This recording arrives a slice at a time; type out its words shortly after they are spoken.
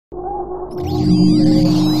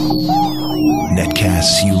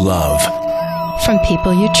Netcasts you love. From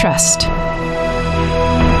people you trust.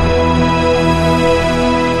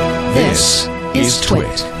 This is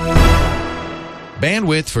TWiT.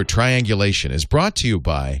 Bandwidth for Triangulation is brought to you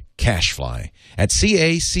by Cachefly at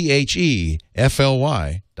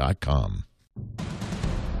CACHEFLY.com.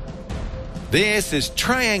 This is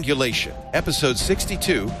Triangulation, episode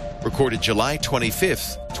 62, recorded July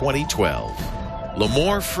 25th, 2012.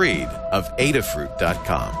 Limor Fried of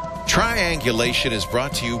Adafruit.com. Triangulation is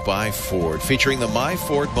brought to you by Ford, featuring the My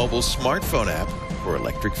Ford mobile smartphone app for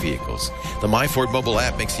electric vehicles. The My Ford mobile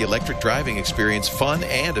app makes the electric driving experience fun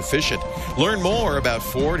and efficient. Learn more about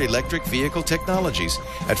Ford electric vehicle technologies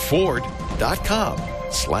at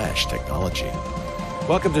Ford.com/technology.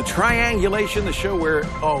 Welcome to Triangulation, the show where,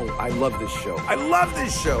 I love this show. I love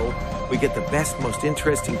this show. We get the best, most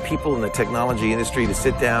interesting people in the technology industry to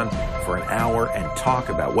sit down for an hour and talk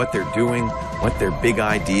about what they're doing, what their big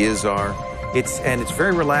ideas are. It's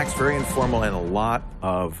very relaxed, very informal, and a lot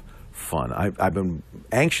of fun. I've been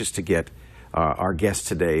anxious to get our guest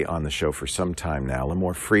today on the show for some time now.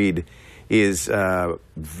 Limor Fried is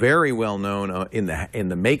very well known in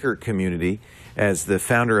the maker community as the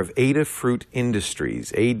founder of Adafruit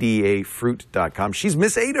Industries, Adafruit.com. She's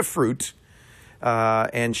Miss Adafruit,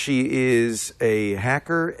 and she is a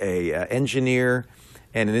hacker, a engineer,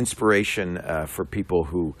 and an inspiration for people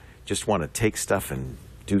who just want to take stuff and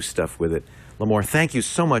do stuff with it. Limor, thank you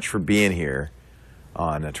so much for being here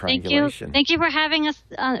on Triangulation. Thank you for having us,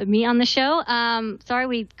 me on the show. Sorry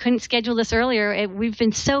we couldn't schedule this earlier. We've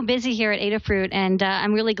been so busy here at Adafruit, and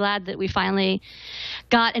I'm really glad that we finally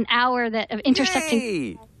got an hour of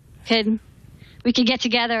intersecting. We could get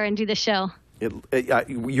together and do the show.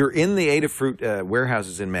 You're in the Adafruit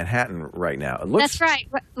warehouses in Manhattan right now. That's right.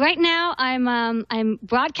 Right now, I'm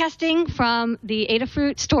broadcasting from the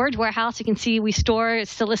Adafruit storage warehouse. You can see we store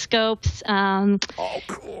oscilloscopes.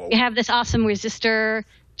 Cool. We have this awesome resistor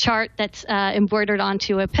chart that's embroidered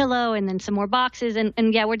onto a pillow, and then some more boxes.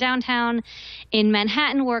 And yeah, we're downtown in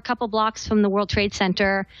Manhattan. We're a couple blocks from the World Trade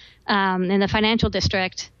Center in the financial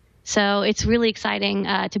district. So it's really exciting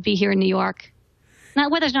to be here in New York.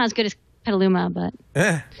 Weather's not as good as Petaluma, but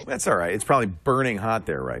that's all right. It's probably burning hot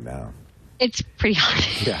there right now. It's pretty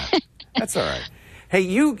hot. Yeah, that's all right. Hey,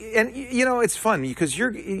 you know it's fun because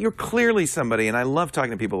you're clearly somebody, and I love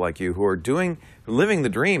talking to people like you who are living the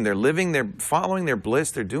dream. They're following their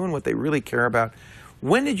bliss. They're doing what they really care about.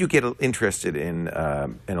 When did you get interested in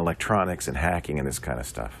electronics and hacking and this kind of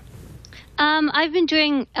stuff? I've been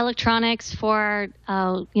doing electronics for,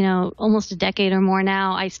 almost a decade or more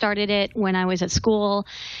now. I started it when I was at school.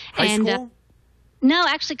 High school? No,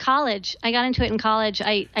 actually college. I got into it in college.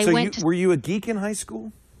 Were you a geek in high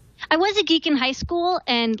school? I was a geek in high school,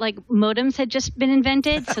 and modems had just been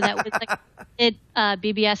invented, so that was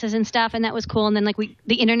BBSs and stuff, and that was cool. And then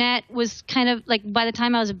the internet was kind of by the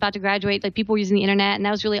time I was about to graduate, people were using the internet, and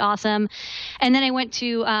that was really awesome. And then I went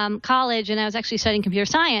to college, and I was actually studying computer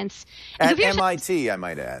science at MIT, I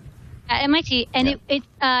might add. At MIT, and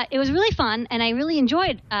yeah. It was really fun, and I really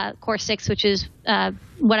enjoyed Core 6, which is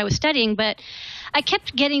what I was studying, but I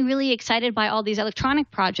kept getting really excited by all these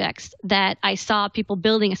electronic projects that I saw people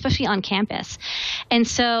building, especially on campus. And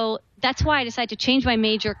so that's why I decided to change my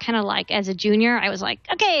major kind of as a junior. I was like,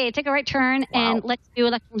 okay, take a right turn and let's do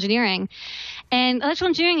electrical engineering. And electrical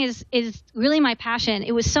engineering is really my passion.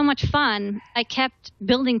 It was so much fun. I kept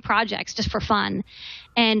building projects just for fun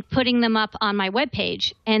and putting them up on my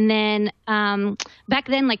webpage. And then back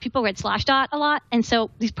then, people read Slashdot a lot. And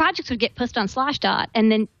so these projects would get posted on Slashdot,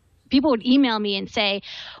 and then people would email me and say,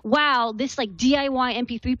 wow, this DIY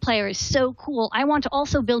MP3 player is so cool. I want to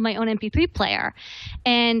also build my own MP3 player.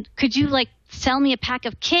 And could you sell me a pack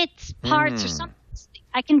of kits, parts, or something?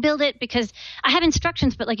 I can build it because I have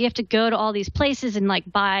instructions, but you have to go to all these places and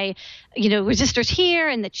buy, resistors here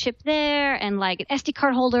and the chip there and an SD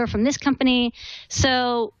card holder from this company.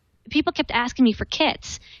 So people kept asking me for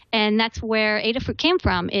kits. And that's where Adafruit came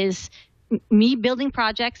from, is me building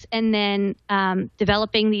projects and then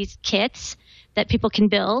developing these kits that people can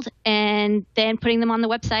build and then putting them on the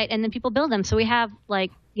website, and then people build them. So we have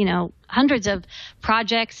hundreds of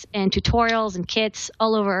projects and tutorials and kits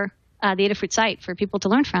all over the Adafruit site for people to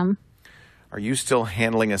learn from. Are you still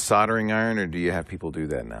handling a soldering iron, or do you have people do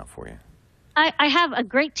that now for you? I have a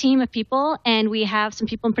great team of people, and we have some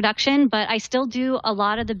people in production, but I still do a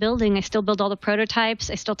lot of the building. I still build all the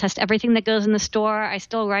prototypes. I still test everything that goes in the store. I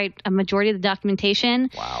still write a majority of the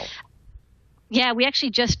documentation. Wow. Yeah, we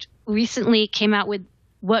actually just recently came out with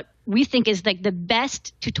what we think is the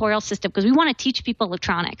best tutorial system, because we want to teach people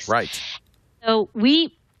electronics. Right. So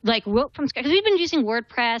we like wrote from scratch. Because we've been using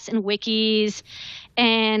WordPress and wikis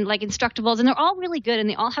and like Instructables, and they're all really good and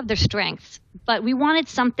they all have their strengths. But we wanted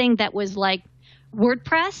something that was like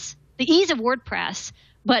WordPress, the ease of WordPress,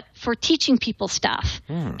 but for teaching people stuff.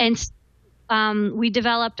 And we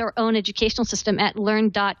developed our own educational system at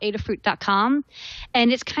learn.adafruit.com.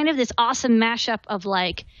 And it's kind of this awesome mashup of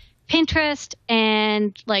like Pinterest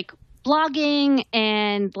and like blogging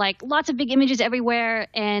and like lots of big images everywhere.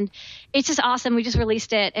 And it's just awesome. We just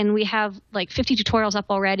released it and we have like 50 tutorials up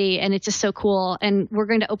already. And it's just so cool. And we're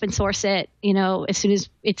going to open source it, you know, as soon as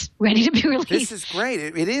it's ready to be released. This is great.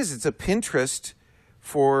 It is. It's a Pinterest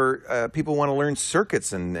for people who want to learn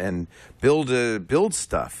circuits and build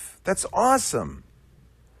stuff. That's awesome.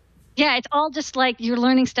 Yeah, it's all just like you're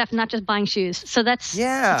learning stuff, not just buying shoes. So that's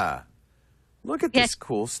Look at this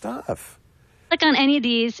cool stuff. Click on any of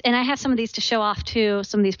these, and I have some of these to show off too.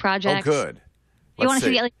 Some of these projects. Oh, good. You want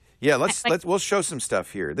to see? We'll show some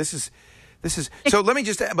stuff here. This is. So let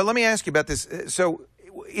me ask you about this. So,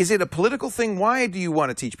 is it a political thing? Why do you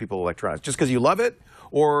want to teach people electronics? Just because you love it,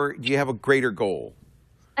 or do you have a greater goal?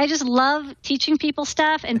 I just love teaching people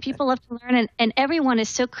stuff, and people love to learn, and everyone is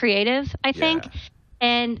so creative, I think.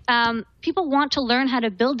 And people want to learn how to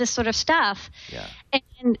build this sort of stuff. Yeah.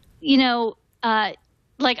 And, you know,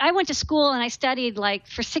 like I went to school and I studied like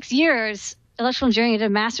for 6 years electrical engineering. I did a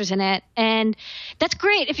master's in it. And that's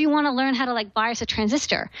great if you want to learn how to like bias a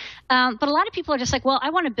transistor. But a lot of people are just like, well,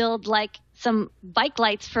 I want to build like some bike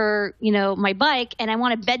lights for, you know, my bike, and I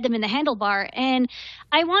want to bed them in the handlebar. And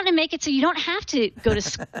I want to make it so you don't have to go to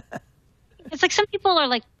school. It's like some people are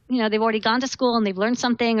like, you know, they've already gone to school and they've learned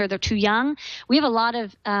something, or they're too young. We have a lot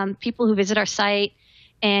of people who visit our site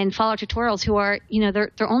and follow our tutorials who are, you know,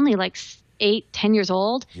 they're only like 8, 10 years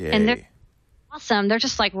old. Yay. And they're awesome. They're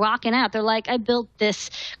just like rocking out. They're like, I built this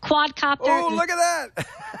quadcopter. Oh, look at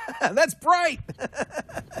that. That's bright.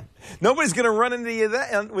 Nobody's going to run into you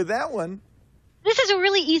with that one. This is a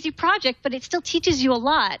really easy project, but it still teaches you a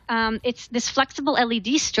lot. It's this flexible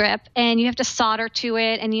LED strip, and you have to solder to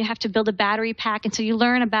it, and you have to build a battery pack. And so you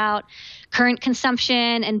learn about current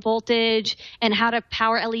consumption and voltage and how to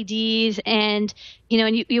power LEDs, and, you know,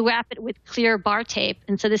 and you wrap it with clear bar tape.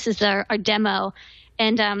 And so this is our demo.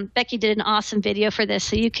 And Becky did an awesome video for this,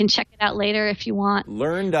 so you can check it out later if you want.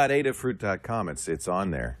 Learn.adafruit.com. It's on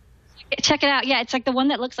there. Check it out. Yeah, it's like the one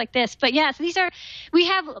that looks like this. But yeah, so we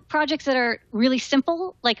have projects that are really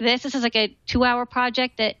simple like this. This is like a 2-hour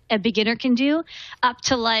project that a beginner can do, up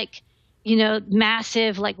to like, you know,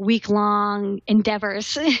 massive like week-long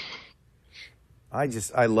endeavors.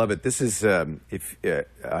 I love it. This is on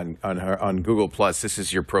Google Plus. This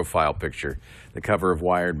is your profile picture, the cover of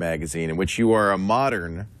Wired magazine, in which you are a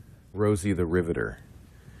modern Rosie the Riveter.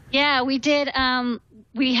 Yeah, we did.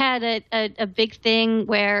 We had a big thing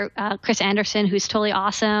where Chris Anderson, who's totally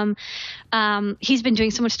awesome, he's been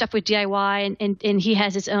doing so much stuff with DIY, and he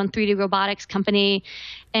has his own 3D robotics company.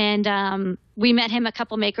 And we met him a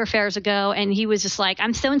couple maker fairs ago, and he was just like,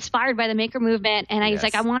 I'm so inspired by the maker movement. And he's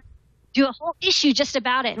like, I want to do a whole issue just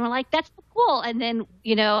about it. And we're like, that's so cool. And then,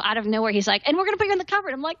 you know, out of nowhere, he's like, and we're going to put you on the cover.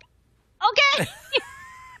 And I'm like, okay.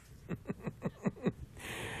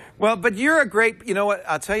 Well, but you're a great, you know what,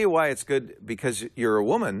 I'll tell you why it's good, because you're a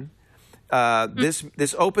woman.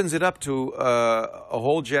 This opens it up to a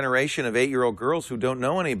whole generation of 8-year-old girls who don't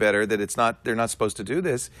know any better, that they're not supposed to do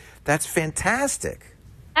this. That's fantastic.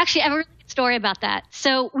 Actually, I have a really good story about that.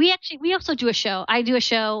 So we also do a show. I do a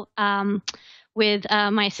show with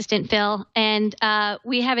my assistant, Phil, and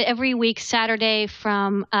we have it every week, Saturday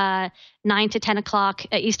from 9 to 10 o'clock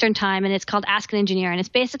Eastern time, and it's called Ask an Engineer, and it's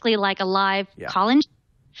basically like a live call-in.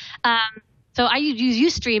 So I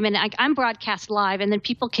use Ustream, and I'm broadcast live, and then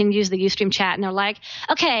people can use the Ustream chat, and they're like,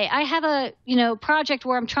 okay, I have a project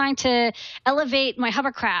where I'm trying to elevate my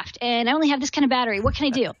hovercraft, and I only have this kind of battery. What can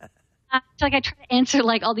I do? So like I try to answer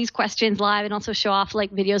like all these questions live, and also show off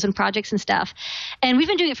like videos and projects and stuff. And we've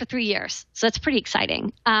been doing it for 3 years, so that's pretty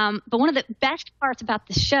exciting. But one of the best parts about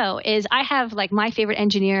this show is I have like my favorite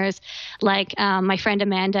engineers, like my friend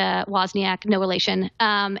Amanda Wozniak, no relation,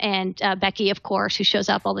 and Becky, of course, who shows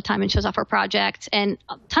up all the time and shows off her projects, and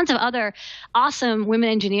tons of other awesome women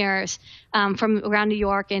engineers from around New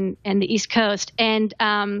York and the East Coast. And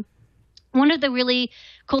one of the really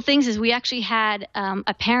cool things is we actually had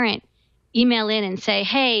a parent email in and say,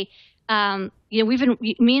 hey, me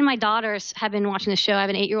and my daughters have been watching the show. I have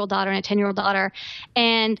an 8-year-old daughter and a 10-year-old daughter.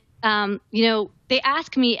 And, they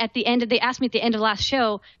asked me at the end of the last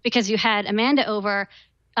show, because you had Amanda over,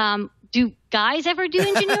 do guys ever do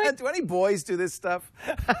engineering? Do any boys do this stuff?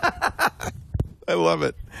 I love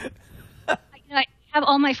it. have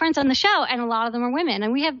all my friends on the show, and a lot of them are women,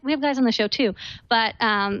 and we have guys on the show too. But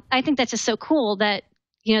I think that's just so cool that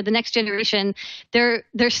the next generation, they're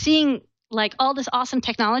seeing like all this awesome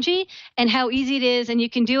technology and how easy it is, and you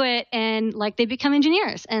can do it, and like they become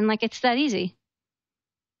engineers, and like it's that easy.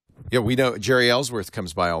 Yeah, we know Jerry Ellsworth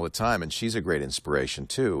comes by all the time, and she's a great inspiration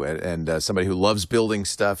too, and somebody who loves building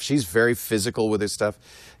stuff. She's very physical with her stuff,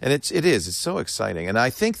 and it's so exciting. And I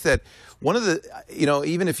think that one of the,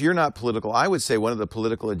 even if you're not political, I would say one of the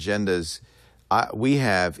political agendas we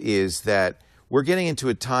have is that we're getting into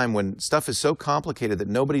a time when stuff is so complicated that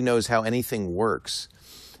nobody knows how anything works,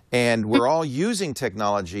 and we're all using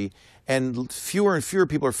technology. And fewer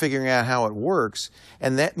people are figuring out how it works,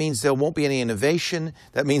 and that means there won't be any innovation.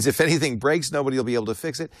 That means if anything breaks, nobody will be able to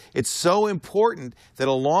fix it. It's so important that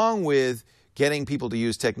along with getting people to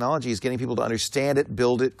use technology is getting people to understand it,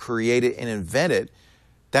 build it, create it, and invent it.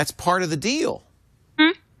 That's part of the deal.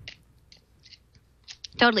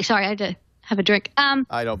 Totally. Sorry, I had to have a drink.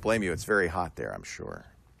 I don't blame you. It's very hot there, I'm sure.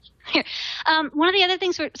 Here. One of the other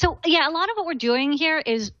things, a lot of what we're doing here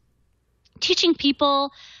is teaching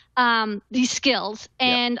people these skills,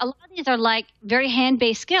 and a lot of these are like very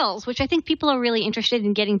hand-based skills, which I think people are really interested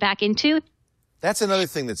in getting back into. That's another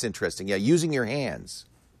thing that's interesting. Yeah, using your hands.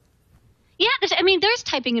 Yeah, there's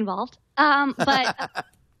typing involved, but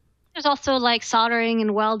there's also like soldering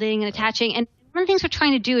and welding and attaching. And one of the things we're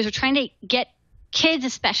trying to do is we're trying to get kids,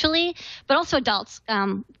 especially, but also adults,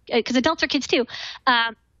 because adults are kids too,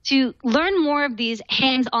 to learn more of these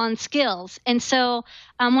hands-on skills. And so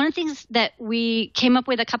one of the things that we came up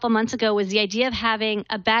with a couple months ago was the idea of having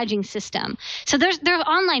a badging system. So there are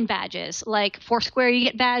online badges, like Foursquare you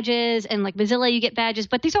get badges, and like Mozilla you get badges,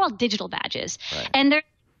 but these are all digital badges. Right. And they're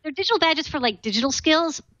digital badges for like digital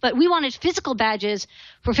skills, but we wanted physical badges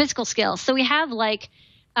for physical skills. So we have like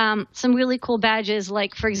some really cool badges.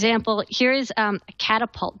 Like, for example, here is a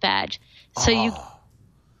catapult badge. So there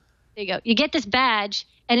you go. You get this badge,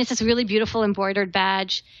 and it's this really beautiful embroidered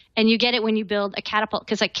badge, and you get it when you build a catapult,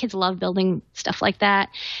 because like kids love building stuff like that.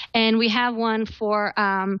 And we have one for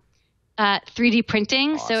 3D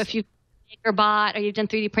printing. Awesome. So if you make or bought, or you've done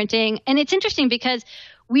 3D printing, and it's interesting because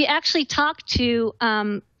we actually talked to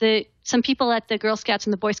some people at the Girl Scouts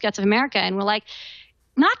and the Boy Scouts of America, and we're like,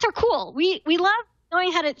 knots are cool. We love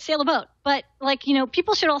knowing how to sail a boat, but like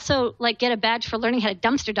people should also like get a badge for learning how to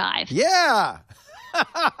dumpster dive. Yeah.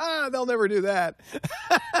 They'll never do that.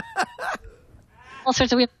 All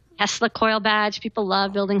sorts of, we have Tesla coil badge. People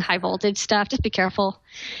love building high voltage stuff. Just be careful.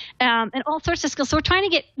 And all sorts of skills. So we're trying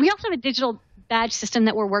to we also have a digital badge system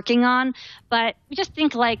that we're working on, but we just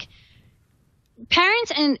think like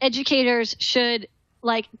parents and educators should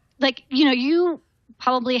you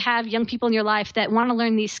probably have young people in your life that want to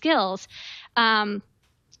learn these skills.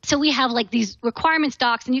 So we have like these requirements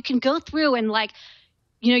docs, and you can go through and like,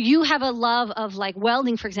 you have a love of like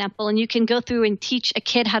welding, for example, and you can go through and teach a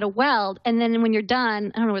kid how to weld. And then when you're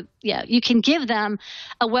done, you can give them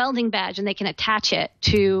a welding badge, and they can attach it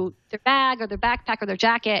to their bag or their backpack or their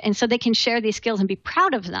jacket. And so they can share these skills and be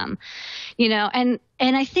proud of them, and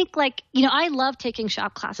I think like, I love taking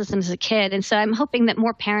shop classes as a kid. And so I'm hoping that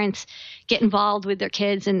more parents get involved with their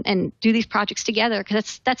kids and do these projects together,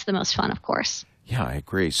 because that's the most fun, of course. Yeah, I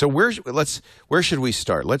agree. So where should we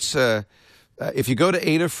start? Let's, if you go to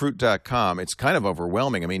Adafruit.com, it's kind of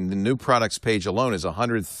overwhelming. I mean, the new products page alone is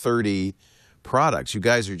 130 products. You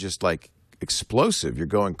guys are just like explosive. You're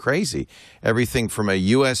going crazy. Everything from a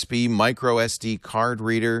USB micro SD card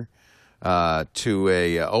reader to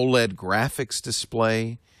a OLED graphics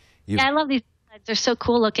display. Yeah, I love these. They're so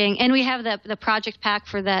cool looking. And we have the project pack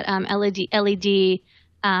for that LED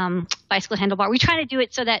bicycle handlebar. We try to do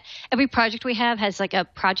it so that every project we have has like a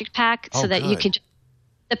project pack, so that you can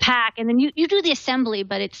the pack, and then you do the assembly,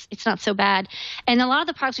 but it's not so bad. And a lot of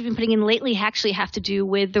the products we've been putting in lately actually have to do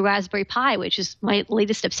with the Raspberry Pi, which is my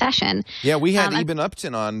latest obsession. Yeah, we had Eben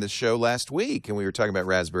Upton on the show last week, and we were talking about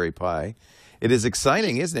Raspberry Pi. It is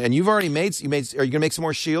exciting, isn't it? And you've already made. Are you going to make some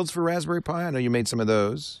more shields for Raspberry Pi? I know you made some of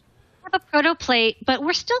those. I have a proto plate, but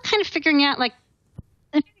we're still kind of figuring out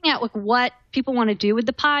what people want to do with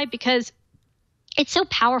the Pi, because it's so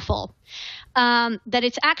powerful that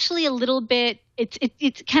it's actually a little bit.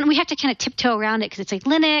 It's kind of, we have to kind of tiptoe around it, because it's like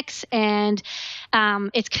Linux, and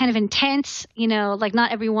it's kind of intense. Like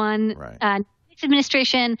not everyone. Right.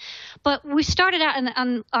 Administration, but we started out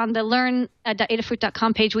on the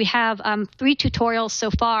learn.adafruit.com page. We have 3 tutorials so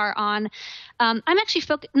far on. I'm actually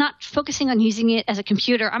not focusing on using it as a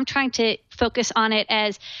computer. I'm trying to focus on it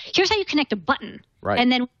as, here's how you connect a button, right?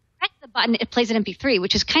 And then press the button, it plays an MP3,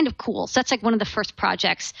 which is kind of cool. So that's like one of the first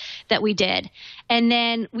projects that we did. And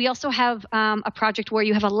then we also have a project where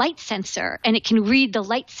you have a light sensor and it can read the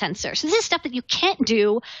light sensor. So this is stuff that you can't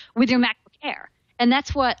do with your MacBook Air. And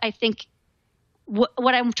that's what I think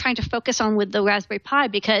what I'm trying to focus on with the Raspberry Pi,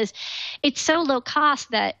 because it's so low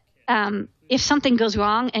cost that if something goes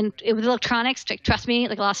wrong, and with electronics, trust me,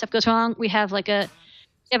 like a lot of stuff goes wrong, we have like a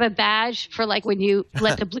badge for like when you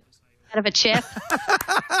let the Bluetooth out of a chip.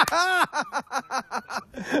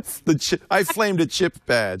 I flamed a chip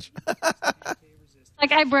badge.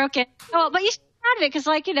 Like I broke it. Oh, but you should be proud of it because,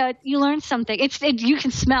 like, you learn something. You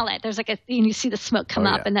can smell it. There's like and you see the smoke come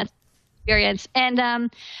up, and that's experience. And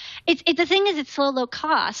the thing is, it's so low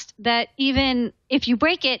cost that even if you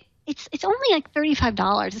break it, it's only like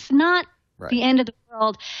 $35. It's not the end of the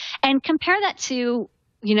world. And compare that to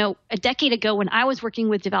a decade ago when I was working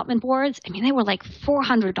with development boards. I mean, they were like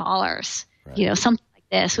 $400. Something like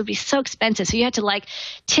this would be so expensive. So you had to like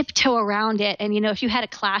tiptoe around it. And if you had a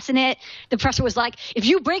class in it, the professor was like, if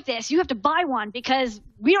you break this, you have to buy one because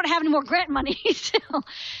we don't have any more grant money. So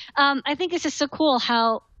I think this is so cool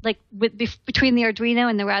how, like, between the Arduino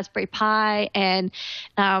and the Raspberry Pi and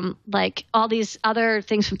like all these other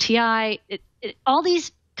things from TI, all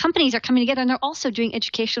these companies are coming together, and they're also doing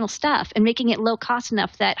educational stuff and making it low cost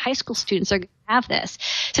enough that high school students are going to have this.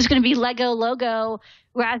 So it's going to be Lego logo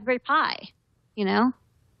Raspberry Pi.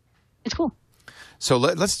 It's cool. So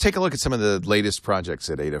let's take a look at some of the latest projects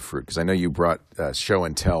at Adafruit, because I know you brought show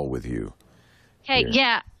and tell with you. Okay,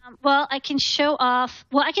 yeah. Well, I can show off.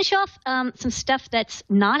 Well, I can show off some stuff that's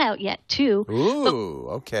not out yet too. Ooh,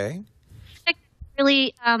 okay.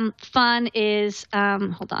 Really fun is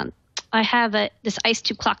hold on. I have this ice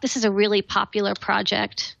tube clock. This is a really popular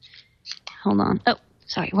project. Hold on. Oh,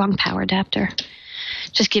 sorry, wrong power adapter.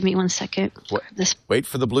 Just give me 1 second. Wait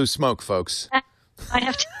for the blue smoke, folks. I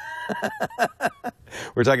have to.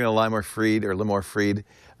 We're talking to Limor Fried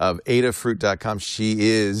of Adafruit.com. She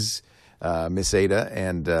is Miss Ada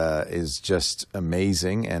and is just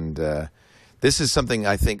amazing. And this is something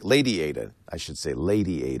I think Lady Ada, I should say,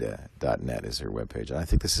 ladyada.net is her webpage. And I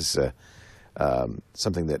think this is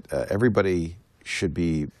something that everybody should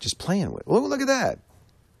be just playing with. Oh, look at that.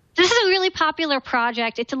 This is a really popular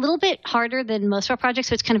project. It's a little bit harder than most of our projects,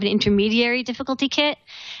 so it's kind of an intermediary difficulty kit.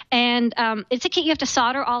 And it's a kit you have to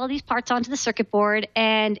solder all of these parts onto the circuit board,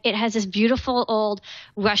 and it has this beautiful old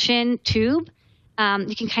Russian tube.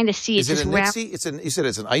 You can kind of see it's just round. You said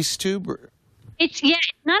it's an ice tube? It's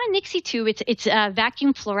not a Nixie tube. It's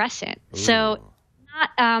vacuum fluorescent. Ooh. So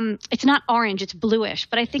it's not orange, it's bluish,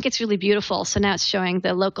 but I think it's really beautiful. So now it's showing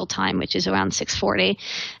the local time, which is around 6:40.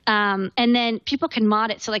 And then people can mod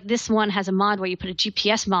it. So like this one has a mod where you put a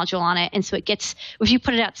GPS module on it. And so it gets, if you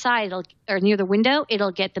put it outside or near the window,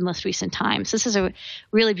 it'll get the most recent time. So this is a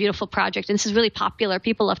really beautiful project. And this is really popular.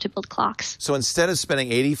 People love to build clocks. So instead of spending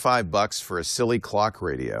 $85 for a silly clock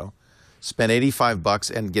radio, spend $85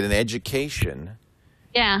 and get an education.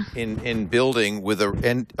 Yeah. In building with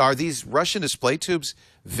and are these Russian display tubes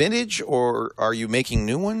vintage, or are you making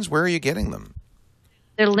new ones? Where are you getting them?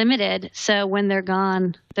 They're limited, so when they're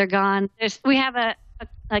gone, they're gone. We have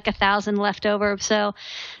like 1,000 left over. So,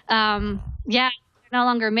 they're no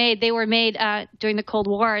longer made. They were made during the Cold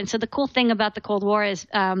War, and so the cool thing about the Cold War is,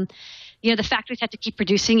 the factories had to keep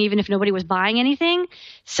producing even if nobody was buying anything.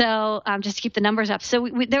 So just to keep the numbers up. So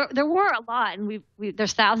there were a lot, and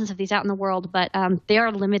there's thousands of these out in the world, but they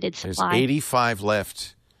are limited supply. There's 85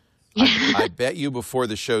 left. Yeah. I bet you before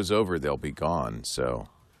the show's over, they'll be gone. So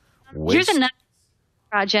here's another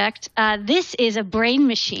project. This is a brain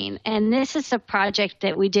machine, and this is a project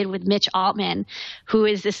that we did with Mitch Altman, who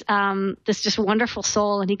is this just wonderful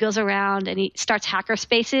soul, and he goes around and he starts hacker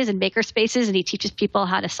spaces and maker spaces, and he teaches people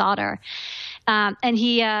how to solder. And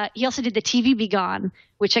he also did the TV Be Gone,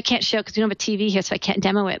 which I can't show because we don't have a TV here, so I can't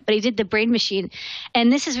demo it. But he did the brain machine,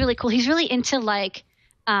 and this is really cool. He's really into like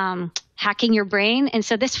hacking your brain, and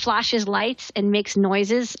so this flashes lights and makes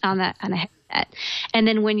noises on a headset. And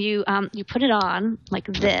then when you put it on like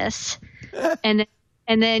this, and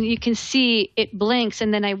then you can see it blinks,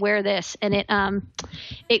 and then I wear this, and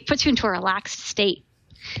it puts you into a relaxed state.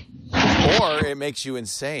 Or it makes you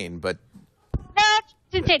insane, but no,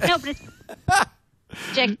 but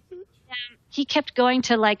it's he kept going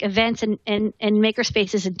to like events and maker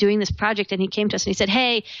spaces and doing this project, and he came to us and he said,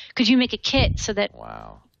 "Hey, could you make a kit so that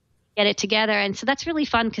get it together?" And so that's really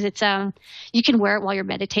fun because it's you can wear it while you're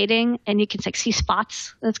meditating, and you can like see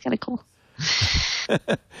spots. That's kind of cool.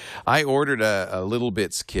 I ordered a Little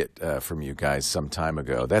Bits kit from you guys some time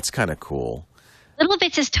ago. That's kind of cool. Little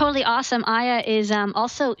Bits is totally awesome. Aya is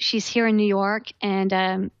also, she's here in New York,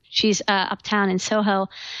 and She's uptown in Soho,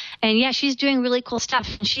 and yeah, she's doing really cool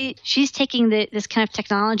stuff. She's taking this kind of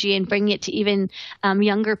technology and bringing it to even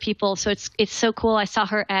younger people. So it's so cool. I saw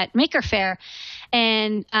her at Maker Faire,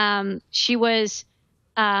 and she was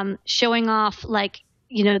showing off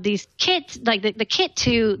these kids, like the kit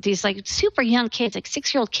to these like super young kids, like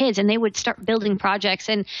 6-year-old kids, and they would start building projects.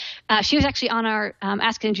 And she was actually on our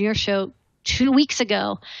Ask an Engineer show 2 weeks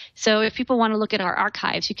ago. So if people want to look at our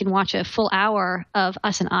archives, you can watch a full hour of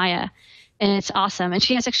us and Aya, and it's awesome. And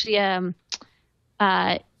she has actually has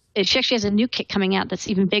a new kit coming out that's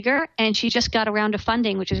even bigger, and she just got a round of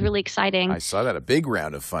funding, which is really exciting. I saw that, a big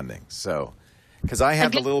round of funding. So, because I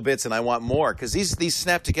have the little bits and I want more, because these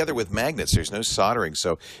snap together with magnets. There's no soldering,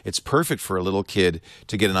 so it's perfect for a little kid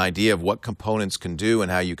to get an idea of what components can do and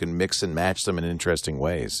how you can mix and match them in interesting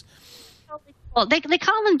ways. Well, they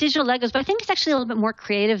call them digital Legos, but I think it's actually a little bit more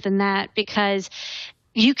creative than that, because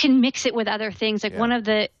you can mix it with other things. Like one of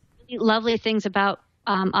the really lovely things about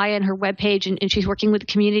Aya and her webpage, and she's working with the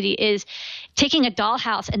community, is taking a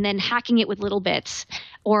dollhouse and then hacking it with little bits,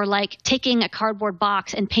 or like taking a cardboard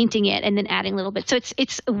box and painting it and then adding little bits. So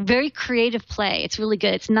it's a very creative play. It's really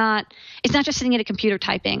good. It's not just sitting at a computer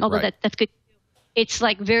typing, although that's good. It's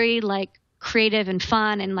like very like creative and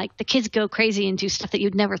fun, and like the kids go crazy and do stuff that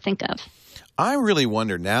you'd never think of. I really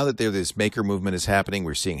wonder, now that this maker movement is happening,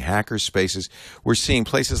 we're seeing hacker spaces, we're seeing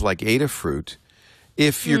places like Adafruit.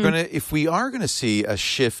 If we are gonna see a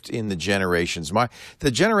shift in the generations,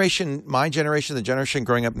 the generation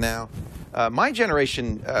growing up now, my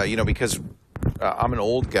generation, because I'm an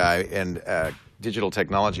old guy and digital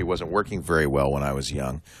technology wasn't working very well when I was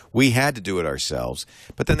young. We had to do it ourselves.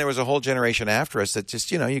 But then there was a whole generation after us that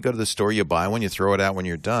just, you go to the store, you buy one, you throw it out when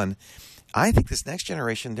you're done. I think this next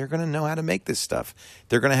generation, they're going to know how to make this stuff.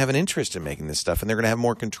 They're going to have an interest in making this stuff, and they're going to have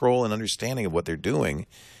more control and understanding of what they're doing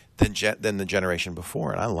than the generation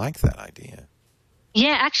before. And I like that idea.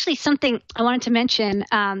 Yeah, actually, something I wanted to mention,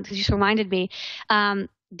 because you just reminded me,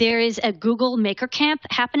 there is a Google Maker Camp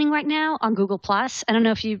happening right now on Google+. I don't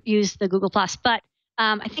know if you use the Google+, but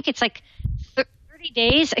I think it's like 30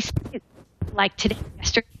 days. I think it's like today,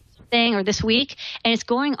 yesterday, something, or this week, and it's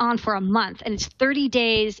going on for a month, and it's 30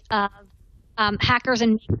 days of hackers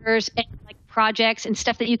and makers and like projects and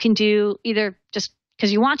stuff that you can do either just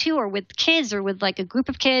because you want to, or with kids, or with like a group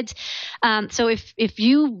of kids. So if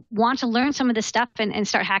you want to learn some of this stuff and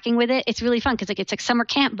start hacking with it, it's really fun, because it's like summer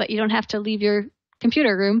camp, but you don't have to leave your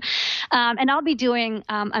computer room. And I'll be doing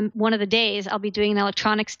one of the days, I'll be doing an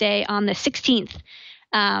electronics day on the 16th.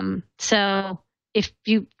 So if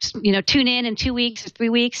you tune in 2 weeks or 3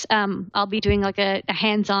 weeks, I'll be doing like a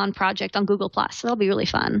hands-on project on Google+. So that'll be really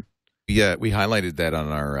fun. Yeah, we highlighted that on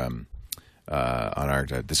our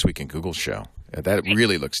This Week in Google show. That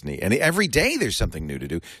really looks neat. And every day there's something new to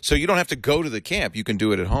do. So you don't have to go to the camp. You can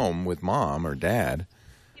do it at home with mom or dad.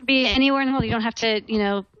 You can be anywhere in the world. You don't have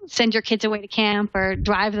to, send your kids away to camp or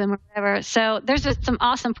drive them or whatever. So there's some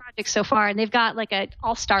awesome projects so far, and they've got like an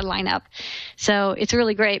all-star lineup. So it's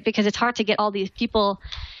really great, because it's hard to get all these people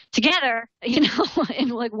together, in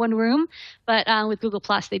like one room. But with Google+,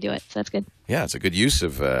 they do it. So that's good. Yeah, it's a good use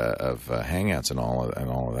of Hangouts and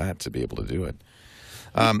all of that to be able to do it.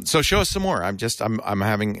 So show us some more. I'm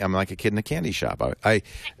like a kid in a candy shop. I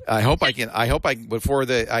hope before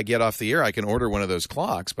I get off the air, I can order one of those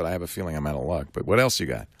clocks, but I have a feeling I'm out of luck. But what else you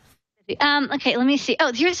got? Okay, let me see.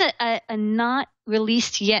 Oh, here's a not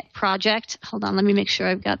released yet project. Hold on, let me make sure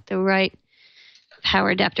I've got the right power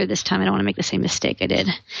adapter this time. I don't want to make the same mistake I did.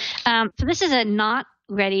 So this is a not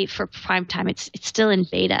ready for prime time. It's still in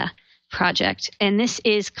beta project, and this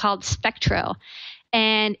is called Spectro.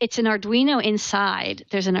 And it's an Arduino inside.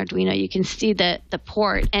 There's an Arduino. You can see the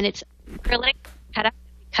port, and it's acrylic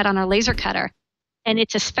cut on a laser cutter, and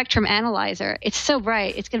it's a spectrum analyzer. It's so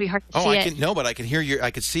bright, it's going to be hard to see it. No, but I can hear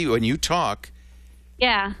I can see you when you talk.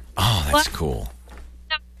 Yeah. Oh, that's cool.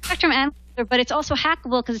 Spectrum analyzer, but it's also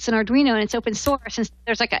hackable because it's an Arduino and it's open source. And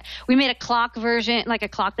there's we made a clock version, like a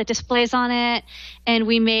clock that displays on it, and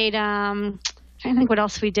we made I'm trying to think what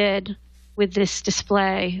else we did with this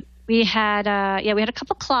display. We had we had a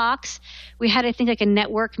couple clocks. We had, I think, like a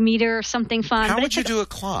network meter or something fun. How would you do a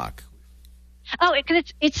clock? Oh,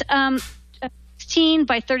 it's 16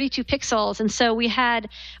 by 32 pixels, and so we have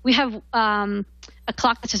a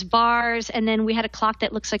clock that's just bars, and then we had a clock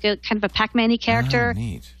that looks like a kind of a Pac-Man-y character. Oh,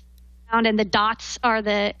 neat. And the dots are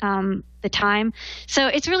the time. So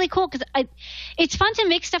it's really cool because it's fun to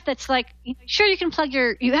make stuff that's like, sure, you can plug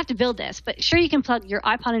you have to build this, but sure, you can plug your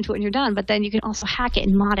iPod into it when you're done, but then you can also hack it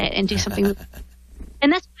and mod it and do something.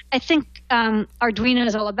 And that's what I think Arduino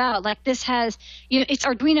is all about. Like this has, it's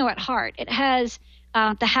Arduino at heart. It has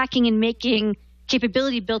the hacking and making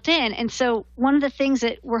capability built in. And so one of the things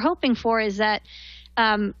that we're hoping for is that,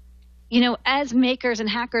 as makers and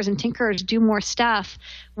hackers and tinkerers do more stuff,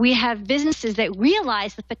 we have businesses that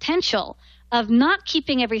realize the potential of not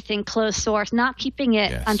keeping everything closed source, not keeping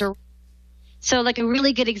it under. So like a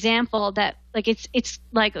really good example that like it's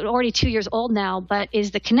like already 2 years old now, but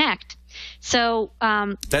is the Kinect. So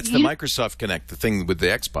that's the Microsoft Kinect, the thing with the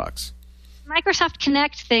Xbox. Microsoft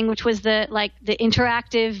Kinect thing, which was the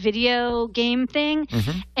interactive video game thing.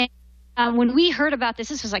 Mm-hmm. And when we heard about this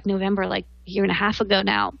was like November, like a year and a half ago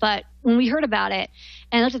now. But when we heard about it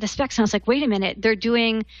and I looked at the specs, and I was like, wait a minute, they're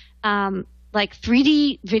doing like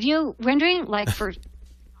 3D video rendering, like for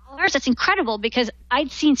dollars. That's incredible, because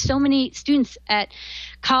I'd seen so many students at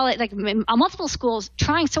college, like multiple schools,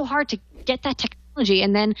 trying so hard to get that technology,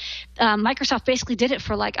 and then Microsoft basically did it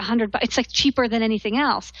for like $100. It's like cheaper than anything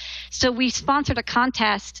else. So we sponsored a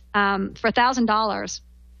contest for $1,000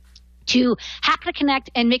 to hack the Kinect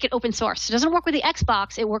and make it open source. It doesn't work with the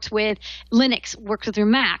Xbox. It works with Linux, works with your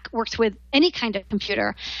Mac, works with any kind of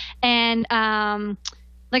computer. And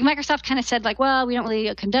like Microsoft kind of said, like, well, we don't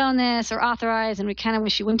really condone this or authorize, and we kind of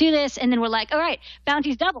wish you wouldn't do this. And then we're like, all right,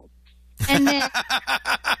 bounty's doubled. And then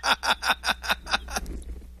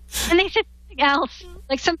and they said something else.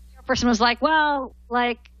 Like some person was like, well,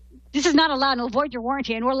 like, this is not allowed and will void your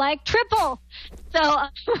warranty. And we're like, triple.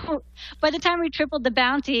 So by the time we tripled the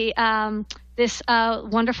bounty, this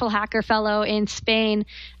wonderful hacker fellow in Spain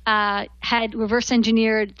had reverse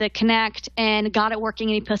engineered the Kinect and got it working,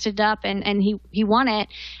 and he posted it up, and he won it,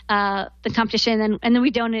 the competition. And then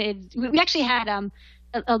we donated. We actually had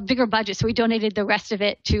a bigger budget, so we donated the rest of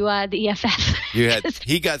it to the EFF.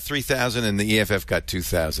 He got 3,000 and the EFF got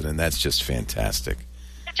 2,000, and that's just fantastic.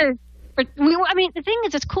 I mean, the thing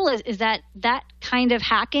that's cool is that kind of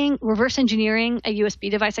hacking, reverse engineering a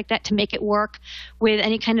USB device like that to make it work with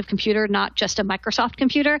any kind of computer, not just a Microsoft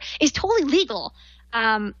computer, is totally legal.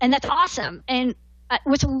 And that's awesome. And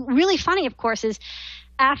what's really funny, of course, is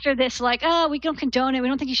after this, like, oh, we don't condone it, we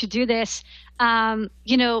don't think you should do this, a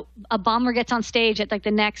bomber gets on stage at like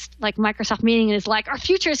the next like Microsoft meeting and is like, our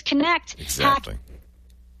future is Kinect. Exactly.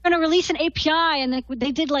 We're going to release an API, and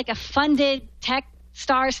they did like a funded tech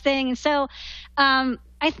stars thing. And so I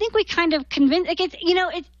think we kind of convinced,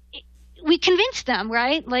 we convinced them,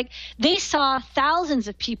 right? Like they saw thousands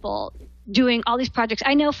of people doing all these projects.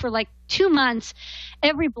 I know for like 2 months,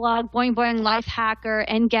 every blog, Boing Boing, Life Hacker,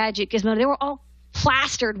 Engadget, Gizmo, they were all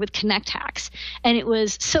plastered with Kinect hacks. And it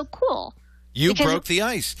was so cool. You broke the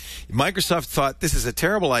ice. Microsoft thought this is a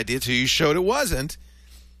terrible idea until you showed it wasn't.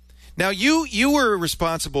 Now you were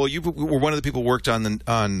responsible. You were one of the people who worked on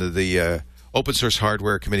the open source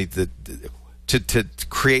hardware committee to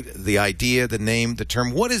create the idea, the name, the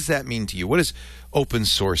term. What does that mean to you? What is open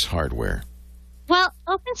source hardware? Well,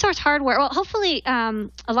 open source hardware. Well, hopefully, a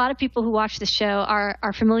lot of people who watch this show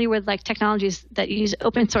are familiar with like technologies that use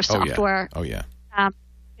open source software. Oh yeah.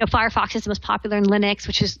 Firefox is the most popular in Linux,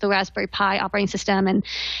 which is the Raspberry Pi operating system,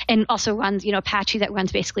 and also runs Apache that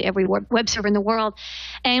runs basically every web server in the world.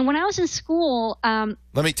 And when I was in school,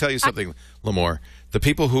 let me tell you something, Limor. The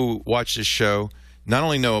people who watch this show not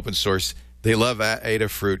only know open source, they love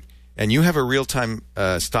Adafruit, and you have a real-time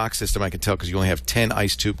stock system, I can tell, because you only have 10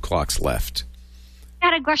 ice tube clocks left. I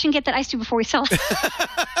gotta rush and get that ice tube before we sell it.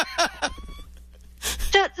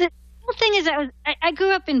 So the whole thing is that I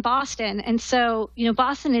grew up in Boston, and so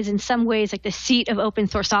Boston is in some ways like the seat of open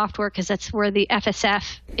source software, because that's where the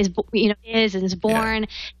FSF is born. Yeah.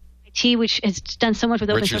 IT, which has done so much with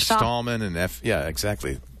open source software. Richard Stallman and yeah,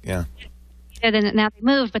 exactly, yeah. And now they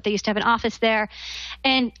moved, but they used to have an office there.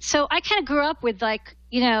 And so I kind of grew up with like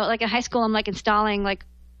in high school, I'm like installing like,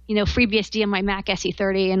 FreeBSD on my Mac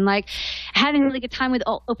SE30 and like having a really good time with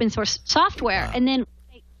open source software. Wow. And then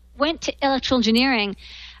I went to electrical engineering.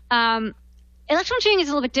 Electrical engineering is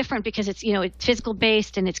a little bit different because it's, it's physical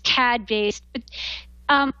based and it's CAD based, but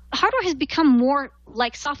hardware has become more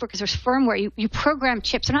like software because there's firmware. You program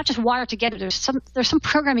chips. They're not just wired together. There's some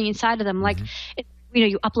programming inside of them. Like,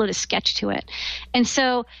 you upload a sketch to it. And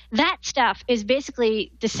so that stuff is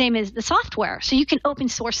basically the same as the software. So you can open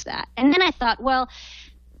source that. And then I thought, well,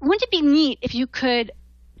 wouldn't it be neat if you could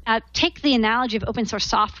take the analogy of open source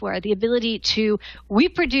software, the ability to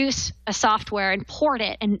reproduce a software and port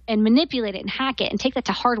it and manipulate it and hack it and take that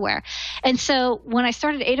to hardware. And so when I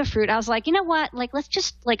started Adafruit, I was like, you know what? Like, let's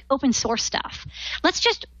just like open source stuff. Let's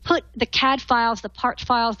just put the CAD files, the part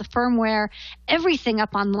files, the firmware, everything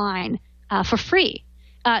up online for free.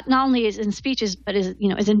 not only is in speeches, but is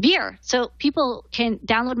in beer. So people can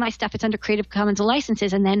download my stuff. It's under Creative Commons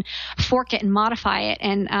licenses, and then fork it and modify it.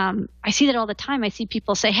 And I see that all the time. I see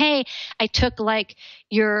people say, "Hey, I took like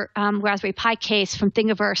your Raspberry Pi case from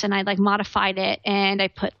Thingiverse, and I like modified it, and I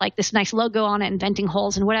put like this nice logo on it, inventing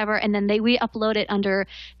holes and whatever." And then we upload it under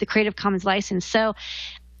the Creative Commons license. So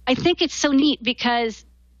I think it's so neat because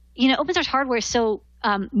open source hardware is so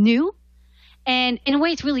new, and in a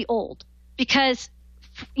way, it's really old because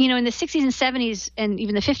in the 60s and 70s and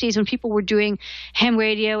even the 50s, when people were doing ham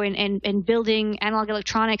radio and building analog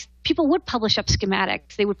electronics, people would publish up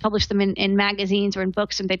schematics. They would publish them in magazines or in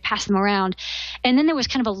books, and they'd pass them around. And then there was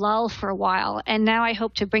kind of a lull for a while, and now I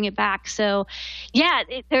hope to bring it back. So, yeah,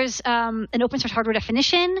 there's an open source hardware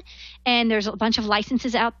definition, and there's a bunch of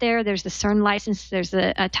licenses out there. There's the CERN license. There's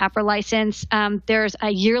the TAPR license. There's a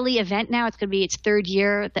yearly event now. It's going to be its third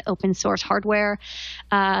year, the open source hardware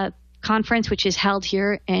conference, which is held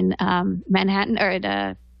here in Manhattan,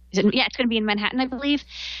 it's going to be in Manhattan, I believe.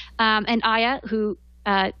 And Aya, who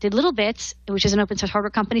did Little Bits, which is an open source hardware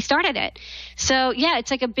company, started it. So yeah, it's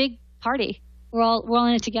like a big party. We're all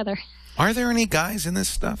in it together. Are there any guys in this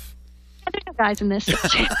stuff? Yeah, there's no guys in this.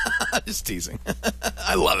 Just teasing.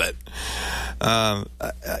 I love it.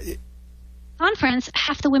 Conference,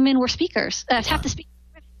 half the women were speakers. Half the speakers.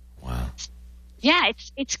 Wow. Yeah,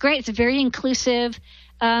 it's great. It's a very inclusive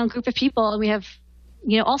group of people. We have,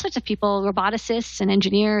 all sorts of people, roboticists and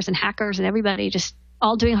engineers and hackers and everybody just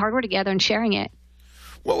all doing hardware together and sharing it.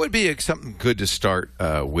 What would be something good to start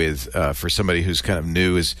with for somebody who's kind of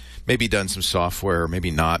new, is maybe done some software, or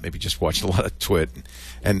maybe not, maybe just watched a lot of TWiT,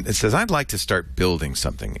 and it says, I'd like to start building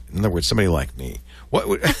something. In other words, somebody like me. What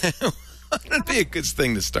would be a good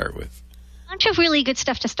thing to start with? Bunch of really good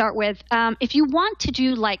stuff to start with. If you want to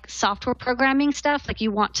do like software programming stuff, like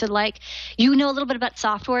you want to a little bit about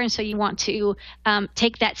software, and so you want to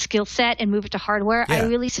take that skill set and move it to hardware, Yeah. I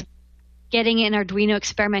really suggest getting an Arduino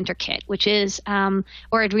experimenter kit, which is or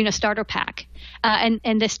Arduino starter pack. And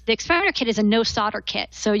the experimenter kit is a no solder kit.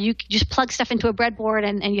 So you just plug stuff into a breadboard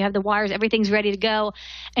and you have the wires, everything's ready to go.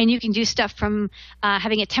 And you can do stuff from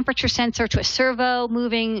having a temperature sensor to a servo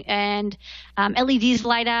moving, and LEDs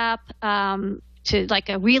light up, to like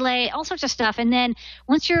a relay, all sorts of stuff. And then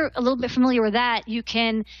once you're a little bit familiar with that, you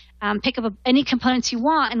can pick up any components you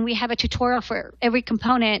want, and we have a tutorial for every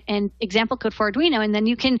component and example code for Arduino, and then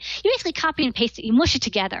you basically copy and paste it, you mush it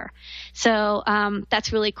together. So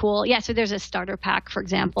that's really cool. Yeah, so there's a starter pack, for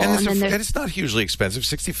example. And it's not hugely expensive,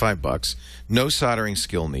 $65, no soldering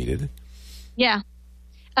skill needed. Yeah.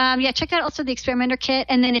 Check out also the experimenter kit.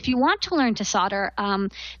 And then if you want to learn to solder,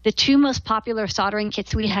 the two most popular soldering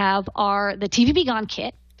kits we have are the TVBgone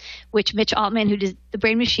kit, which Mitch Altman, who did the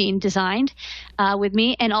Brain Machine, designed with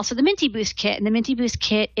me, and also the Minty Boost kit. And the Minty Boost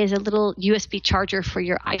kit is a little USB charger for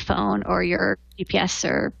your iPhone or your GPS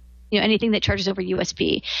or anything that charges over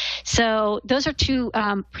USB. So those are two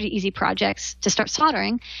pretty easy projects to start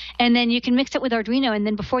soldering. And then you can mix it with Arduino, and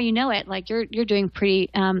then before you know it, like you're doing pretty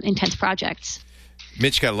intense projects.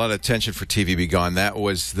 Mitch got a lot of attention for TVBgone. That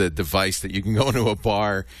was the device that you can go into a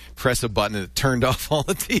bar, press a button, and it turned off all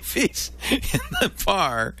the TVs in the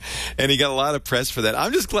bar. And he got a lot of press for that.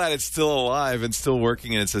 I'm just glad it's still alive and still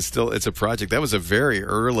working, and it's a project. That was a very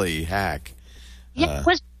early hack. Yeah, it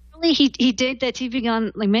was. He did the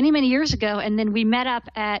TVBgone like many years ago, and then we met up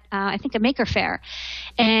at I think a maker fair,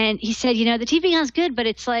 and he said, the TVBgone's good, but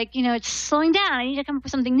it's like it's slowing down. I need to come up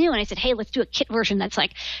with something new. And I said, hey, let's do a kit version that's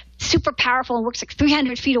like super powerful and works like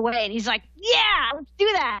 300 feet away. And he's like, yeah, let's do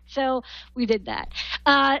that. So we did that.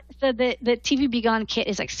 So the TVBgone kit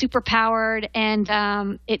is like super powered,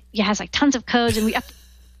 and it has like tons of codes, and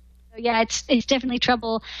yeah, it's definitely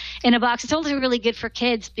trouble in a box. It's also really good for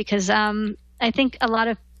kids because I think a lot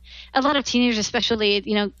of teenagers, especially,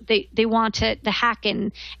 they want to hack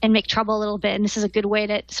and make trouble a little bit, and this is a good way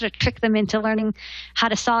to sort of trick them into learning how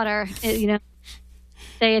to solder. Say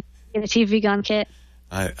it's a TVBgone kit.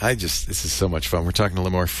 This is so much fun. We're talking to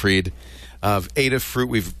Limor Fried of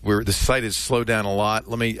Adafruit. The site has slowed down a lot.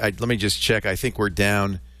 Let me just check. I think we're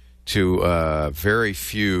down to very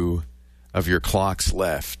few of your clocks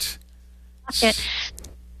left. Okay.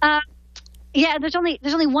 Yeah, there's only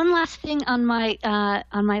one last thing on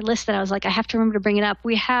my list that I was like, I have to remember to bring it up.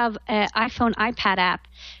 We have an iPhone iPad app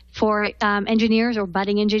for engineers or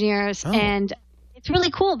budding engineers, and it's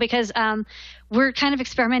really cool because we're kind of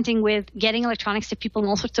experimenting with getting electronics to people in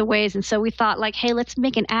all sorts of ways. And so we thought, like, hey, let's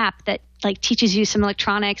make an app that like teaches you some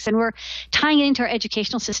electronics, and we're tying it into our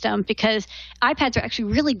educational system because iPads are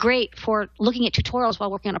actually really great for looking at tutorials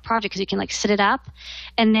while working on a project, because you can like sit it up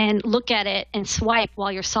and then look at it and swipe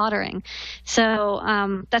while you're soldering.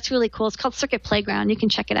 So that's really cool. It's called Circuit Playground. You can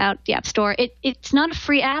check it out, the App Store. It's not a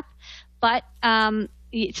free app, but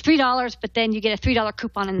it's $3, but then you get a $3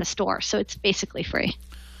 coupon in the store, so it's basically free.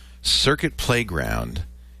 Circuit Playground.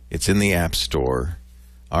 It's in the App Store.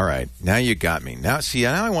 All right, now you got me. Now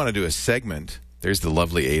I want to do a segment. There's the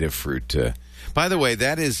lovely Adafruit. By the way,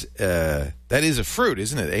 that is a fruit,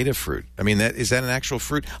 isn't it? Adafruit. I mean, is that an actual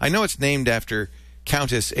fruit? I know it's named after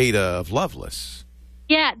Countess Ada of Lovelace.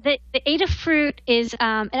 Yeah, the Adafruit is. It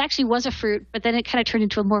actually was a fruit, but then it kind of turned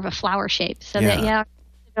into more of a flower shape. So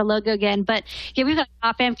their logo again. But yeah, we've got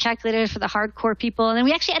op-amp calculators for the hardcore people, and then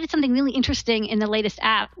we actually added something really interesting in the latest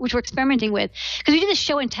app, which we're experimenting with, because we did this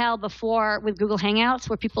show and tell before with Google Hangouts,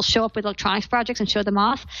 where people show up with electronics projects and show them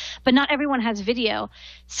off, but not everyone has video.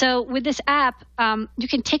 So with this app, you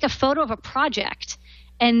can take a photo of a project,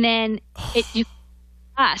 and then you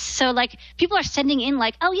us. So like people are sending in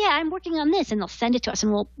like, oh yeah, I'm working on this, and they'll send it to us,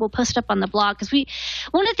 and we'll post it up on the blog, because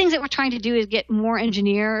one of the things that we're trying to do is get more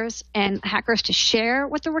engineers and hackers to share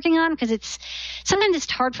what they're working on, because sometimes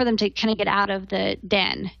it's hard for them to kind of get out of the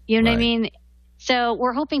den. You know what I mean? So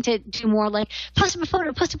we're hoping to do more like post up a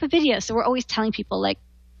photo, post up a video. So we're always telling people like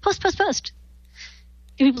post. Get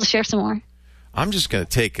people to share some more. I'm just going to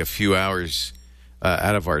take a few hours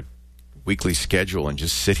out of our weekly schedule and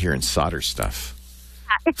just sit here and solder stuff.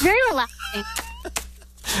 It's very relaxing.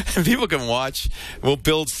 And people can watch. We'll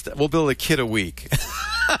build a kit a week.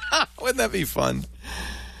 Wouldn't that be fun?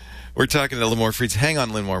 We're talking to Limor Fried. Hang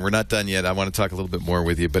on, Limor. We're not done yet. I want to talk a little bit more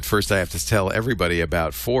with you. But first, I have to tell everybody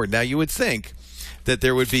about Ford. Now, you would think that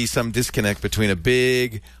there would be some disconnect between a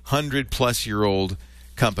big 100-plus-year-old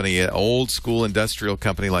company, an old-school industrial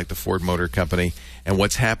company like the Ford Motor Company, and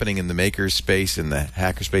what's happening in the maker space, in the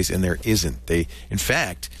hacker space, and there isn't. In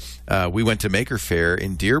fact, we went to Maker Faire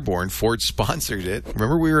in Dearborn. Ford sponsored it.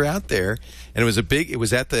 Remember, we were out there, and it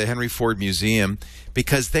was at the Henry Ford Museum,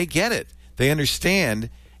 because they get it. They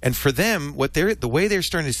understand, and for them, the way they're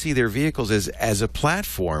starting to see their vehicles is as a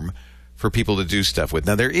platform for people to do stuff with.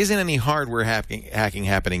 Now, there isn't any hardware hacking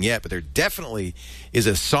happening yet, but there definitely is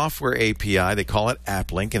a software API. They call it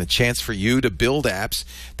AppLink, and a chance for you to build apps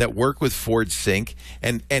that work with Ford Sync.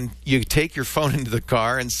 And you take your phone into the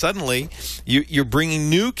car, and suddenly you're bringing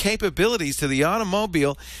new capabilities to the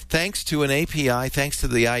automobile thanks to an API, thanks to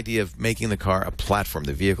the idea of making the car a platform,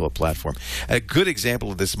 the vehicle a platform. A good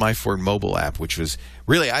example of this is My Ford mobile app, which was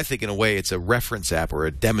really, I think, in a way, it's a reference app or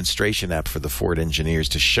a demonstration app for the Ford engineers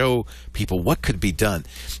to show people what could be done.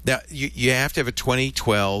 Now, you have to have a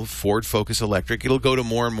 2012 Ford Focus Electric. It'll go to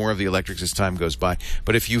more and more of the electrics as time goes by.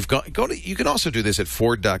 But if you've you can also do this at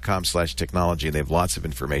Ford.com/technology, and they have lots of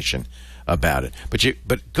information about it.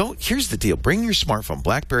 Here's the deal. Bring your smartphone,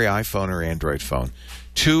 BlackBerry, iPhone, or Android phone,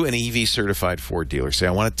 to an EV certified Ford dealer. Say,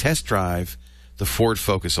 I want to test drive the Ford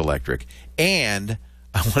Focus Electric, and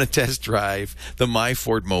I want to test drive the My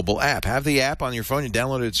Ford mobile app. Have the app on your phone. You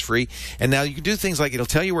download it. It's free. And now you can do things like it'll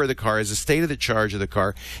tell you where the car is, the state of the charge of the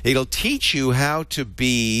car. It'll teach you how to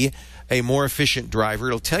be a more efficient driver.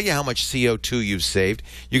 It'll tell you how much CO2 you've saved.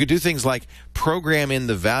 You can do things like program in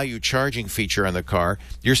the value charging feature on the car.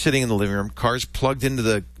 You're sitting in the living room, car's plugged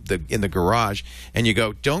into in the garage, and you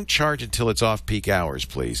go, don't charge until it's off-peak hours,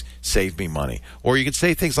 please. Save me money. Or you could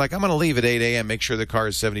say things like, I'm going to leave at 8 a.m., make sure the car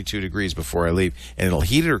is 72 degrees before I leave, and it'll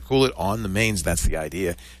heat it or cool it on the mains. That's the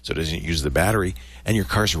idea, so it doesn't use the battery, and your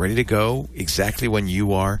car's ready to go exactly when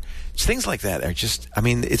you are. Just things like that are just, I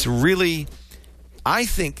mean, it's really, I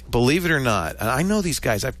think, believe it or not, and I know these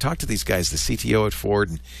guys, I've talked to these guys, the CTO at Ford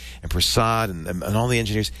and Prasad and all the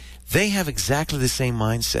engineers, they have exactly the same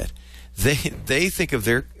mindset. They think of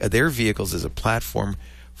their vehicles as a platform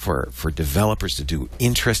for developers to do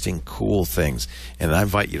interesting, cool things. And I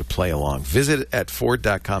invite you to play along. Visit at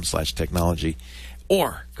Ford.com/technology,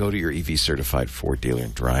 or go to your EV certified Ford dealer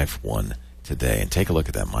and drive one today. And take a look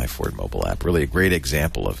at that My Ford mobile app. Really a great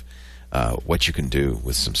example of what you can do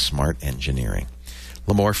with some smart engineering.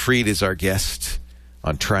 Limor Fried is our guest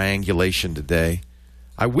on Triangulation today.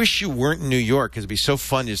 I wish you weren't in New York, because it'd be so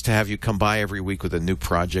fun just to have you come by every week with a new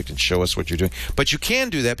project and show us what you're doing. But you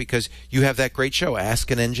can do that because you have that great show,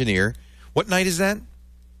 Ask an Engineer. What night is that?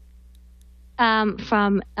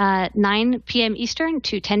 From 9 p.m. Eastern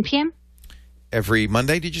to 10 p.m. Every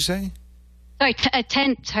Monday, did you say? Sorry,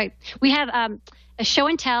 10. Sorry. We have a show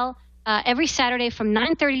and tell every Saturday from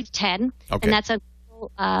 9:30 to 10, okay. And that's a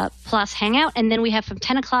Plus Hangout, and then we have from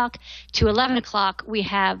 10 o'clock to 11 o'clock, we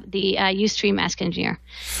have the Ustream Ask Engineer.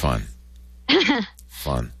 Fun.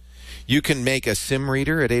 Fun. You can make a sim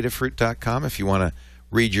reader at Adafruit.com if you want to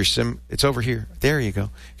read your sim. It's over here. There you go.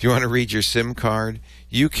 If you want to read your sim card,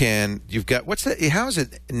 you can. You've got, what's that? How is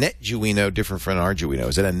it NetJuino different from Arduino?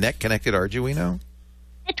 Is it a net-connected Arduino?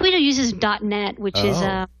 NetJuino uses .NET, which is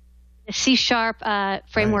a C# framework.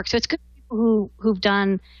 Right. So it's good for people who've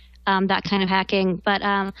done that kind of hacking. But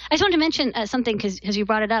I just wanted to mention something because you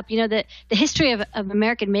brought it up. You know, the history of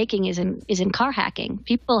American making is in car hacking.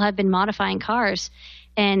 People have been modifying cars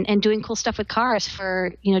and doing cool stuff with cars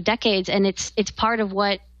for decades, and it's part of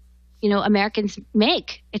what Americans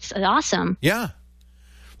make. It's awesome. Yeah.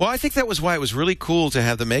 Well, I think that was why it was really cool to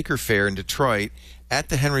have the Maker Faire in Detroit at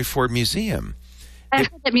the Henry Ford Museum. I heard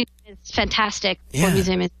that museum is fantastic. Yeah. Ford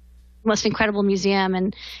Museum is the most incredible museum,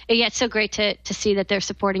 and it's so great to see that they're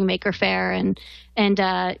supporting Maker Faire, and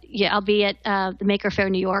I'll be at the Maker Faire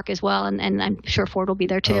New York as well, and I'm sure Ford will be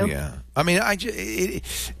there too. Oh yeah, I mean, it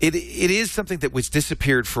is something that was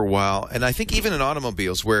disappeared for a while, and I think even in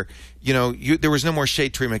automobiles where there was no more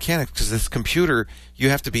shade tree mechanics because this computer, you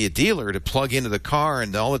have to be a dealer to plug into the car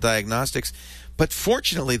and all the diagnostics. But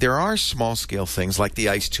fortunately, there are small scale things like the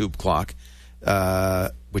ice tube clock,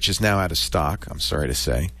 which is now out of stock. I'm sorry to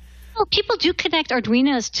say. Well, people do connect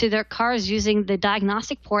Arduinos to their cars using the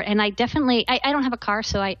diagnostic port, and I don't have a car,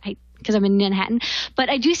 so I because I'm in Manhattan, but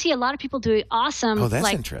I do see a lot of people doing awesome. Oh,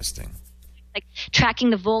 that's interesting. Like tracking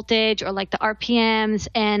the voltage or like the RPMs,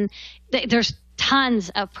 and there's tons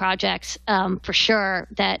of projects for sure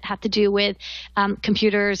that have to do with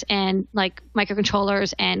computers and like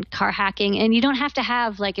microcontrollers and car hacking. And you don't have to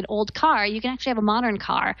have like an old car. You can actually have a modern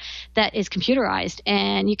car that is computerized,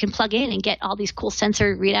 and you can plug in and get all these cool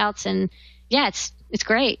sensor readouts. And yeah, it's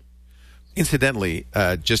great. Incidentally,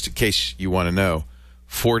 just in case you want to know,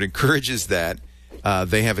 Ford encourages that.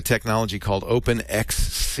 They have a technology called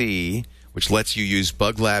OpenXC, which lets you use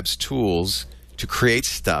Bug Labs tools to create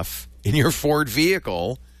stuff in your Ford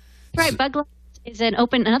vehicle. Right, Bug Labs is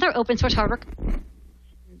another open source hardware.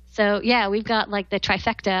 So yeah, we've got like the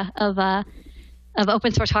trifecta of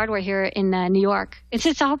open source hardware here in New York. It's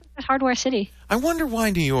a hardware city. I wonder why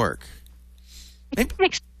New York. It's an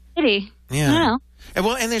exciting city. Yeah. I don't know.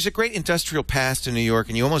 And there's a great industrial past in New York,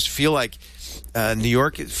 and you almost feel like New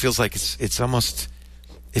York. It feels like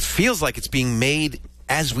it feels like it's being made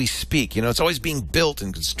as we speak. It's always being built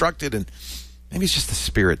and constructed, and maybe it's just the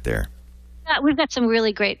spirit there. We've got some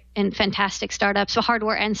really great and fantastic startups, so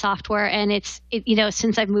hardware and software. And it's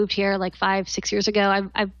since I've moved here like 5-6 years ago,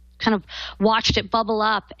 I've kind of watched it bubble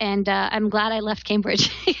up, and I'm glad I left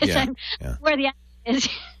Cambridge because I'm where the action is.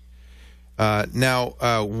 Now,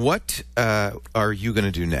 what are you going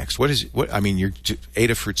to do next? You're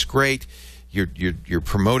Adafruit's great. You're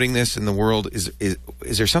promoting this in the world. Is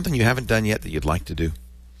there something you haven't done yet that you'd like to do?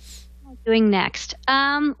 Doing next?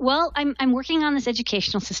 Well, I'm working on this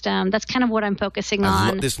educational system. That's kind of what I'm focusing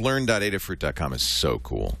on. This learn.adafruit.com is so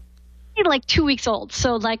cool. It's like 2 weeks old,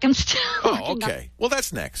 so like I'm still. Oh, okay. Well,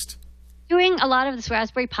 that's next. Doing a lot of this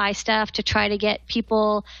Raspberry Pi stuff to try to get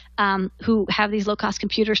people who have these low-cost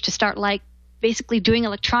computers to start like basically doing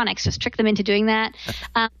electronics, just trick them into doing that.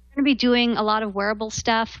 We're going to be doing a lot of wearable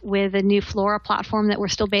stuff with a new Flora platform that we're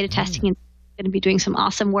still beta testing, and going to be doing some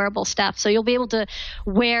awesome wearable stuff. So you'll be able to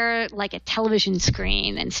wear like a television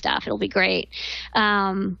screen and stuff. It'll be great.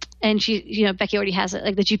 And Becky already has it,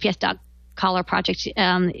 like the GPS dog collar project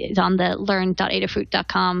is on the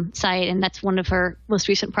learn.adafruit.com site, and that's one of her most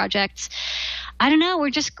recent projects. I don't know. We're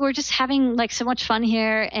just having like so much fun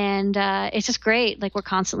here, and it's just great. Like we're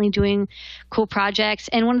constantly doing cool projects,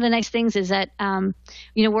 and one of the nice things is that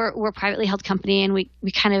we're a privately held company, and we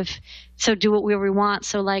kind of do what we want.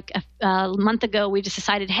 So like a month ago, we just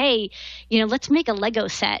decided, hey, let's make a Lego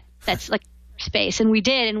set that's like space, and we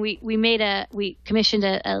did, and we commissioned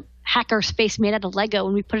a hacker space made out of Lego,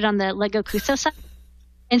 and we put it on the Lego Cuso site.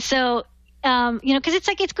 And so because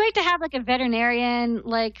it's great to have like a veterinarian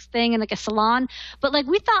like thing and like a salon, but like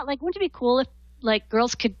we thought like wouldn't it be cool if like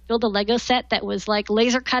girls could build a Lego set that was like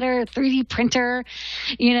laser cutter, 3D printer,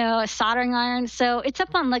 a soldering iron. So it's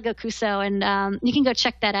up on Lego Cuso, and you can go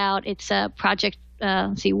check that out. It's a project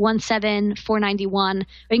 17491, or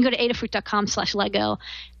you can go to adafruit.com/Lego,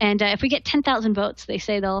 and if we get 10,000 votes, they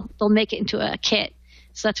say they'll make it into a kit.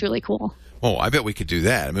 So that's really cool. Oh, I bet we could do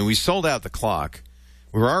that. I mean, we sold out the clock.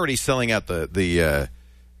 We were already selling out the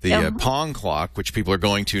Pong clock, which people are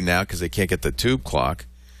going to now because they can't get the tube clock.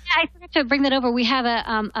 Yeah, I forgot to bring that over. We have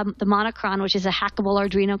the Monochron, which is a hackable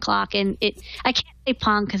Arduino clock, and I can't say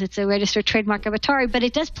Pong because it's a registered trademark of Atari, but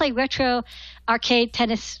it does play retro arcade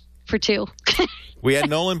tennis for two. We had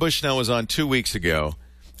Nolan Bushnell was on 2 weeks ago,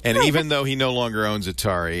 and even though he no longer owns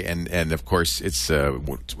Atari, and of course it's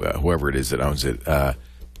whoever it is that owns it,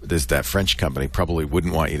 that French company probably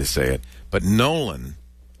wouldn't want you to say it, but Nolan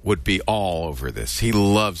would be all over this. He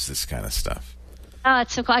loves this kind of stuff. Oh,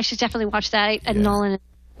 it's so cool. I should definitely watch that. Nolan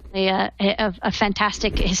is a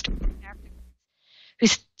fantastic historian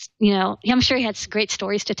who's, I'm sure he had great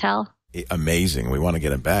stories to tell. Amazing. We want to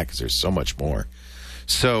get him back because there's so much more.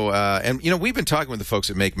 So, we've been talking with the folks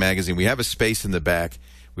at Make Magazine. We have a space in the back.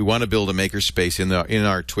 We want to build a maker space in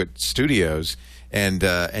our TWiT studios and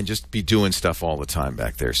just be doing stuff all the time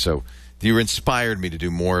back there. So you inspired me to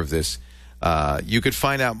do more of this. You could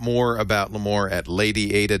find out more about Limor at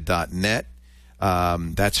ladyada.net.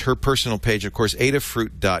 That's her personal page. Of course,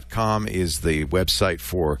 Adafruit.com is the website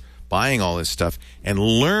for buying all this stuff. And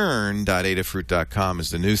learn.adafruit.com is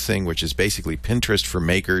the new thing, which is basically Pinterest for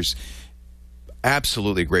makers.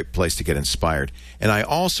 Absolutely a great place to get inspired. And I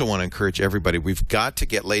also want to encourage everybody, we've got to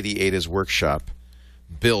get Lady Ada's workshop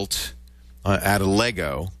built out of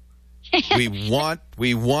Lego. We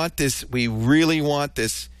want this. We really want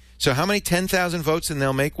this. So how many? 10,000 votes and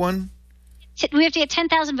they'll make one? We have to get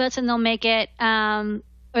 10,000 votes and they'll make it, or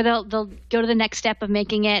they'll go to the next step of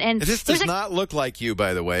making it. And this does not look like you,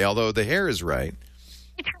 by the way, although the hair is right.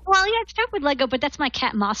 Well, yeah, it's stuck with Lego, but that's my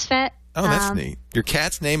cat Mosfet. Oh, that's neat. Your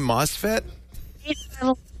cat's named Mosfet? He's a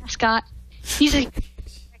little mascot. He's like,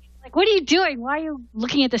 what are you doing? Why are you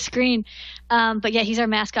looking at the screen? But yeah, he's our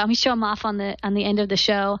mascot. We show him off on the end of the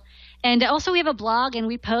show. And also we have a blog, and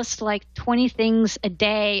we post like 20 things a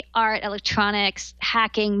day: art, electronics,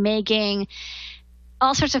 hacking, making,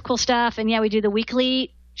 all sorts of cool stuff. And yeah, we do the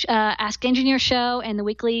weekly Ask Engineer show and the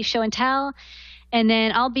weekly show and tell. And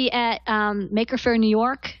then I'll be at Maker Faire New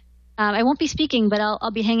York. I won't be speaking, but I'll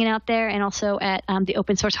be hanging out there, and also at the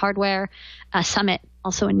Open Source Hardware Summit,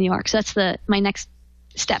 also in New York. So that's my next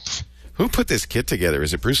steps. Who put this kit together?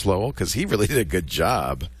 Is it Bruce Lowell? Because he really did a good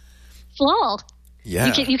job. Lowell. Yeah.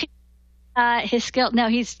 You can his skill. No,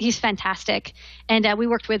 he's fantastic, and we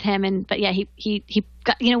worked with him. But yeah, he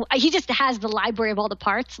got, he just has the library of all the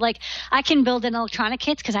parts. Like, I can build an electronic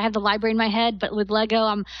kit because I have the library in my head, but with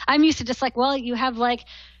Lego, I'm used to just like, well, you have like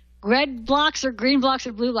red blocks or green blocks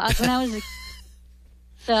or blue blocks when I was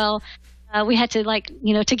so we had to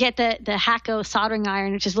to get the Hacko soldering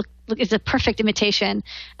iron, which is is a perfect imitation.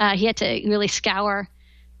 He had to really scour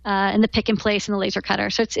and the pick and place and the laser cutter.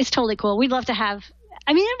 So it's totally cool. We'd love to have.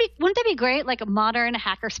 I mean, wouldn't that be great? Like a modern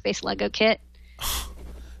hackerspace Lego kit.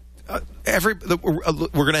 We're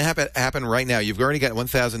going to have it happen right now. You've already got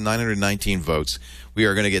 1,919 votes. We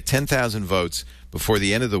are going to get 10,000 votes before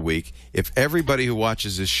the end of the week. If everybody who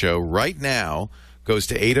watches this show right now goes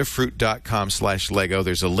to adafruit.com/Lego,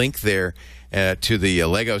 there's a link there to the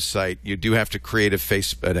Lego site. You do have to create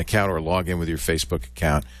an account or log in with your Facebook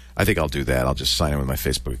account. I think I'll do that. I'll just sign in with my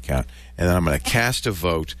Facebook account, and then I'm going to cast a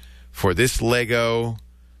vote for this Lego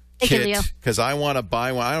kit because I want to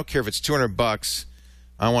buy one. I don't care if it's $200.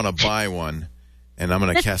 I want to buy one, and I'm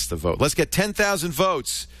going to cast the vote. Let's get 10,000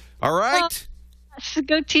 votes. All right?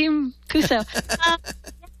 Go Team Kuso.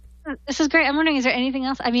 This is great. I'm wondering, is there anything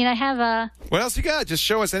else? I mean, I have What else you got? Just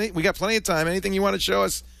show us. We got plenty of time. Anything you want to show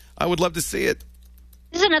us, I would love to see it.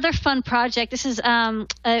 This is another fun project. This is a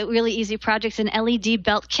really easy project. It's an LED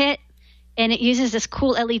belt kit, and it uses this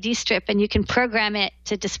cool LED strip, and you can program it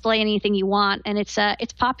to display anything you want. And it's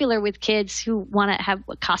popular with kids who want to have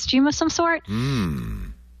a costume of some sort.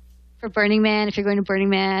 For Burning Man, if you're going to Burning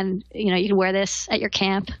Man, you can wear this at your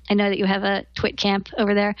camp. I know that you have a TWiT camp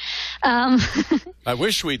over there. I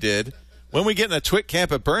wish we did. When we get in a TWiT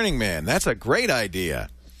camp at Burning Man, that's a great idea.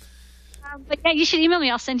 But yeah, you should email me.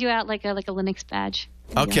 I'll send you out like a Linux badge.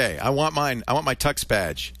 Okay, I want mine. I want my Tux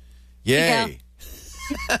badge. Yay!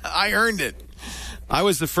 I earned it. I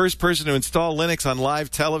was the first person to install Linux on live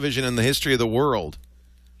television in the history of the world.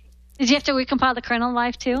 Did you have to recompile the kernel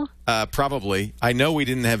live too? Probably. I know we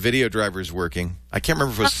didn't have video drivers working. I can't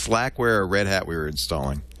remember if it was Slackware or Red Hat we were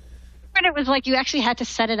installing. It was like you actually had to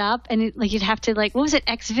set it up, and you'd have to what was it,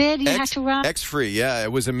 Xvid? You had to run Xfree. Yeah,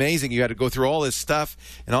 it was amazing. You had to go through all this stuff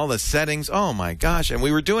and all the settings. Oh my gosh! And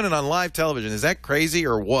we were doing it on live television. Is that crazy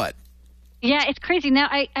or what? Yeah, it's crazy. Now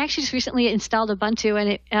I actually just recently installed Ubuntu,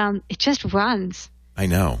 and it just runs. I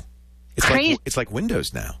know. It's crazy. It's like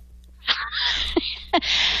Windows now.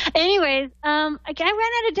 Anyways, I ran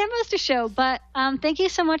out of demos to show, but thank you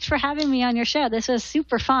so much for having me on your show. This was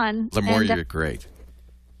super fun. Limor, you're great.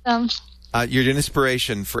 You're an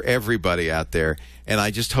inspiration for everybody out there, and I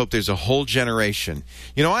just hope there's a whole generation.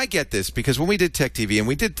 I get this because when we did Tech TV, and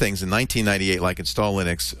we did things in 1998 like install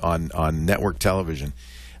Linux on network television,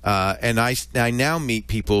 And I now meet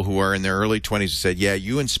people who are in their early 20s who said, yeah,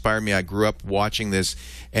 you inspired me. I grew up watching this,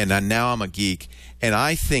 and now I'm a geek. And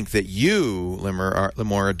I think that you, Limor,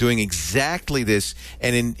 are doing exactly this.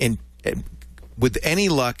 And with any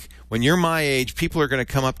luck, when you're my age, people are going to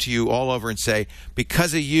come up to you all over and say,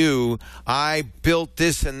 because of you, I built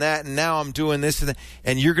this and that, and now I'm doing this and that.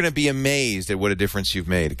 And you're going to be amazed at what a difference you've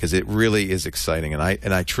made, because it really is exciting. And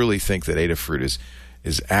I truly think that Adafruit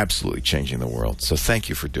is absolutely changing the world. So thank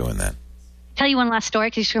you for doing that. Tell you one last story,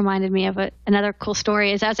 because you just reminded me of another cool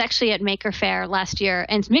story. Is I was actually at Maker Faire last year,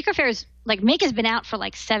 and Maker Faire is like, Make has been out for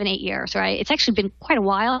like 7-8 years, right? It's actually been quite a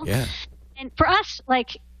while. Yeah. And for us,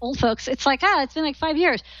 like old folks, it's like, it's been like 5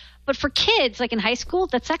 years. But for kids, like in high school,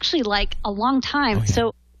 that's actually like a long time. Oh, yeah.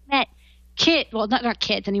 So I met not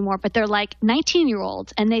kids anymore, but they're like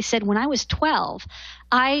 19-year-olds. And they said, when I was 12,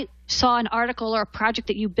 I saw an article or a project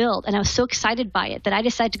that you built, and I was so excited by it that I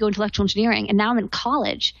decided to go into electrical engineering. And now I'm in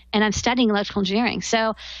college and I'm studying electrical engineering.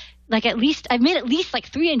 So like I've made at least like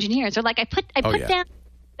 3 engineers. Or like I put down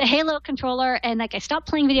the Halo controller, and like I stopped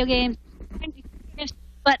playing video games.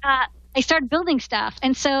 But I started building stuff.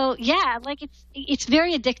 And so, yeah, like it's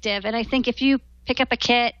very addictive. And I think if you pick up a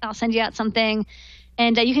kit, I'll send you out something.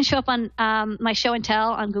 And you can show up on my show and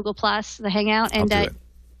tell on Google+, the Hangout. And I'll do it.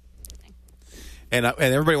 And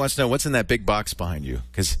everybody wants to know what's in that big box behind you,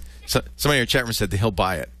 because somebody in your chat room said that he'll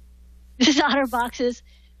buy it. This is OtterBoxes.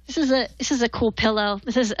 This is a cool pillow.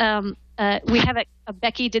 This is we have a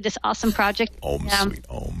Becky did this awesome project. Sweet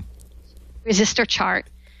Ohm. Resistor chart.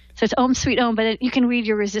 So it's Ohm, sweet Ohm, but you can read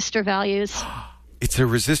your resistor values. It's a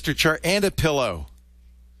resistor chart and a pillow.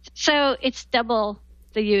 So it's double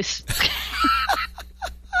the use.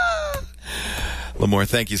 Limor,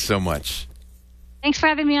 thank you so much. Thanks for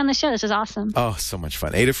having me on the show. This is awesome. Oh, so much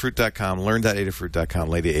fun. Adafruit.com, learn.adafruit.com,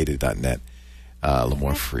 ladyada.net.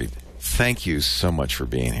 Limor Fried, thank you so much for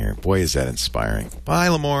being here. Boy, is that inspiring. Bye,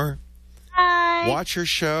 Limor. Bye. Watch your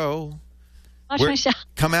show. My show.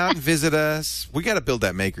 Come out and visit us. We got to build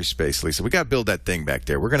that makerspace, Lisa. We got to build that thing back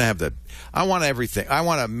there. We're going to have I want everything. We're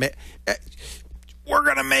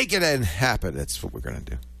going to make it happen. That's what we're going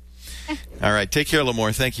to do. All right. Take care,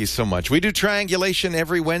 Limor. Thank you so much. We do Triangulation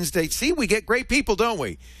every Wednesday. See, we get great people, don't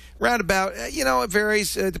we? Round about, it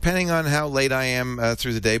varies depending on how late I am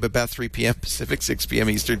through the day, but about 3 p.m. Pacific, 6 p.m.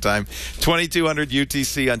 Eastern Time, 2200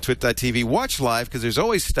 UTC on TWiT.tv. Watch live, because there's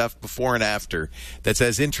always stuff before and after that's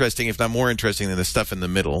as interesting, if not more interesting, than the stuff in the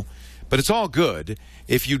middle. But it's all good.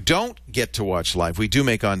 If you don't get to watch live, we do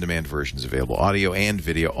make on-demand versions available, audio and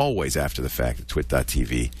video, always after the fact at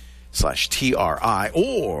TWiT.tv/TRI,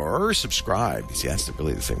 or subscribe. See, that's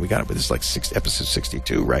really the thing. We got it, but this is like episode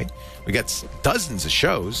 62, right? We got dozens of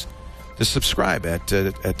shows. Just subscribe at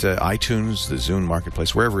iTunes, the Zune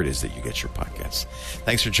Marketplace, wherever it is that you get your podcasts.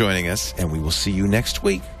 Thanks for joining us, and we will see you next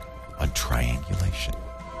week on Triangulation.